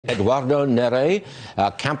Eduardo Neret,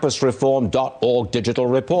 campusreform.org digital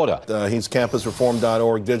reporter. He's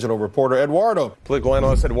campusreform.org digital reporter. Eduardo. Political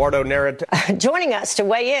analyst Eduardo Neret. Joining us to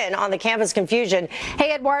weigh in on the campus confusion.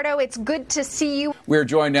 Hey, Eduardo, it's good to see you. We're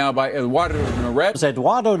joined now by Eduardo Neret. It's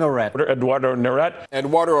Eduardo Neret. Eduardo Neret.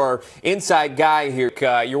 Eduardo, our inside guy here.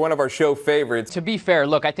 You're one of our show favorites. To be fair,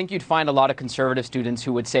 look, I think you'd find a lot of conservative students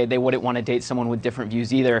who would say they wouldn't want to date someone with different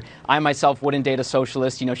views either. I myself wouldn't date a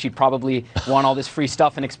socialist. You know, she'd probably want all this free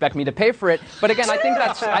stuff and expect me to pay for it. But again, I think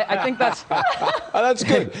that's that's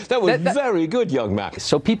good. That was very good, young man.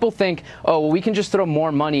 So people think, oh, well, we can just throw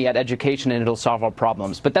more money at education and it'll solve our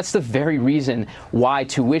problems. But that's the very reason why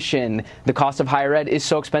tuition, the cost of higher ed, is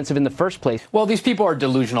so expensive in the first place. Well, these people are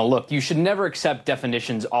delusional. Look, you should never accept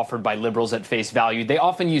definitions offered by liberals at face value. They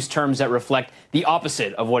often use terms that reflect the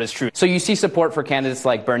opposite of what is true. So you see support for candidates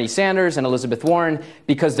like Bernie Sanders and Elizabeth Warren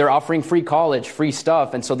because they're offering free college, free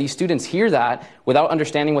stuff. And so these students hear that without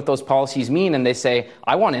understanding what those policies mean, and they say,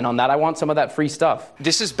 I want in on that. I want some of that free stuff.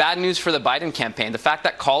 This is bad news for the Biden campaign. The fact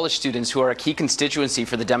that college students who are a key constituency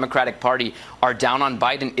for the Democratic Party are down on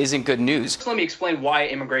Biden isn't good news. Let me explain why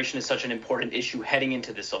immigration is such an important issue heading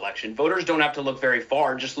into this election. Voters don't have to look very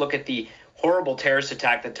far. Just look at the horrible terrorist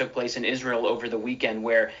attack that took place in Israel over the weekend,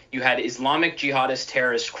 where you had Islamic jihadist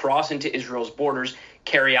terrorists cross into Israel's borders,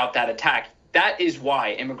 carry out that attack. That is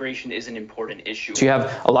why immigration is an important issue. So you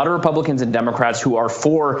have a lot of Republicans and Democrats who are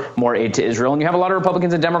for more aid to Israel, and you have a lot of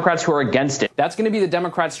Republicans and Democrats who are against it. That's going to be the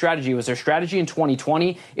Democrats' strategy. It was their strategy in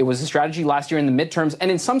 2020. It was the strategy last year in the midterms,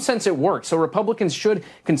 and in some sense it worked. So Republicans should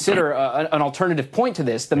consider an alternative point to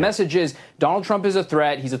this. The message is Donald Trump is a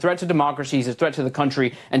threat. He's a threat to democracy. He's a threat to the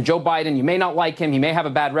country. And Joe Biden, you may not like him. He may have a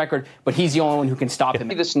bad record, but he's the only one who can stop him.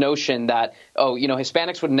 This notion that, oh, you know,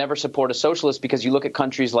 Hispanics would never support a socialist because you look at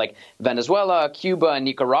countries like Venezuela, Cuba, and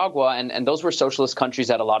Nicaragua, and those were socialist countries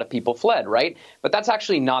that a lot of people fled, right? But that's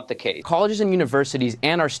actually not the case. Colleges and universities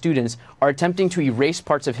and our students are attempting to erase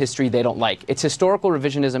parts of history they don't like. It's historical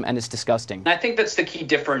revisionism, and it's disgusting. And I think that's the key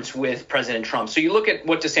difference with President Trump. So you look at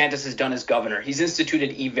what DeSantis has done as governor. He's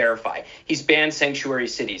instituted E-Verify. He's banned sanctuary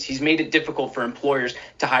cities. He's made it difficult for employers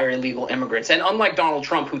to hire illegal immigrants. And unlike Donald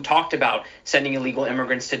Trump, who talked about sending illegal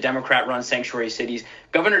immigrants to Democrat-run sanctuary cities,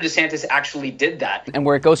 Governor DeSantis actually did that. And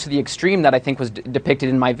where it goes to the extreme that I think was depicted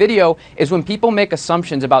in my video is when people make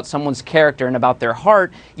assumptions about someone's character and about their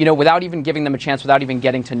heart, you know, without even giving them a chance, without even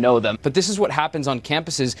getting to know them. But this is what happens on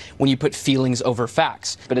campuses when you put feelings over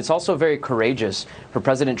facts. But it's also very courageous for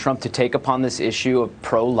President Trump to take upon this issue of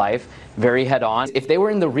pro-life very head on. If they were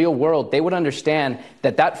in the real world, they would understand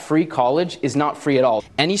that that free college is not free at all.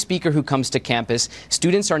 Any speaker who comes to campus,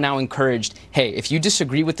 students are now encouraged, hey, if you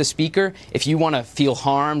disagree with the speaker, if you want to feel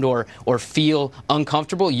harmed or feel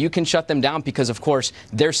uncomfortable, you can shut them down because, of course,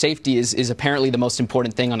 their safety is apparently the most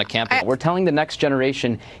important thing on a campus. We're telling the next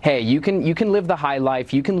generation, hey, you can live the high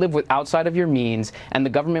life, you can live outside of your means, and the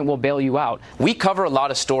government will bail you out. We cover a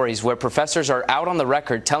lot of stories where professors are out on the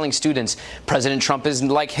record telling students President Trump is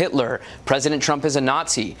like Hitler, President Trump is a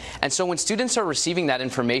Nazi. And so when students are receiving that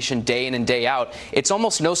information day in and day out, it's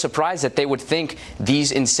almost no surprise that they would think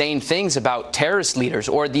these insane things about terrorist leaders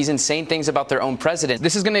or these insane things about their own president.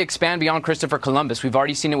 This is going to expand beyond Christopher Columbus. We've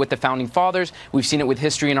already seen it with the founding fathers. We've seen it with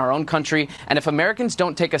history in our own country. And if Americans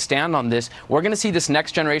don't take a stand on this, we're going to see this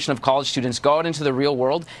next generation of college students go out into the real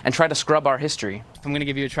world and try to scrub our history. I'm going to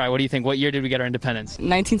give you a try. What do you think? What year did we get our independence?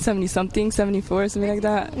 1970-something, 74, something like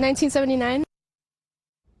that. 1979.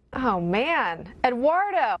 Oh, man.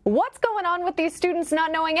 Eduardo, what's going on with these students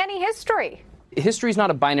not knowing any history? History is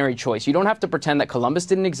not a binary choice. You don't have to pretend that Columbus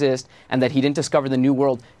didn't exist and that he didn't discover the New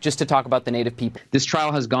World just to talk about the native people. This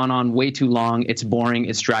trial has gone on way too long. It's boring,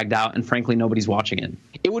 it's dragged out, and frankly, nobody's watching it.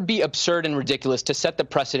 It would be absurd and ridiculous to set the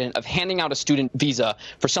precedent of handing out a student visa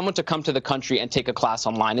for someone to come to the country and take a class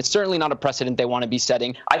online. It's certainly not a precedent they want to be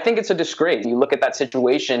setting. I think it's a disgrace. You look at that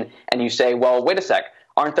situation and you say, well, wait a sec.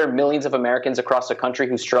 Aren't there millions of Americans across the country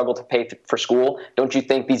who struggle to pay for school? Don't you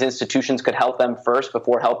think these institutions could help them first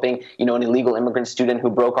before helping, you know, an illegal immigrant student who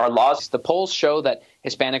broke our laws? The polls show that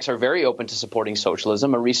Hispanics are very open to supporting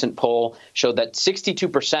socialism. A recent poll showed that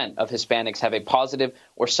 62% of Hispanics have a positive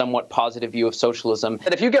or somewhat positive view of socialism.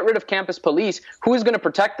 That if you get rid of campus police, who is going to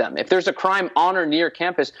protect them? If there's a crime on or near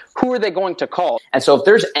campus, who are they going to call? And so if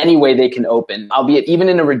there's any way they can open, albeit even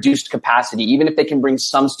in a reduced capacity, even if they can bring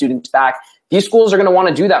some students back, these schools are going to want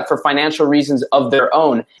to do that for financial reasons of their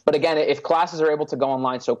own. But again, if classes are able to go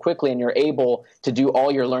online so quickly and you're able to do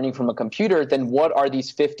all your learning from a computer, then what are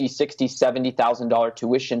these $50,000, $60,000, $70,000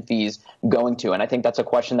 tuition fees going to? And I think that's a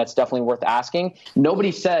question that's definitely worth asking.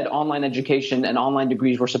 Nobody said online education and online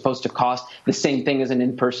degrees were supposed to cost the same thing as an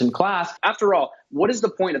in-person class. After all, what is the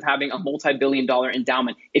point of having a multi-billion-dollar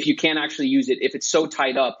endowment if you can't actually use it, if it's so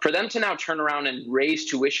tied up? For them to now turn around and raise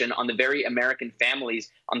tuition on the very American families,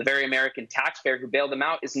 on the very American taxpayer who bailed them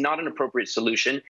out, is not an appropriate solution.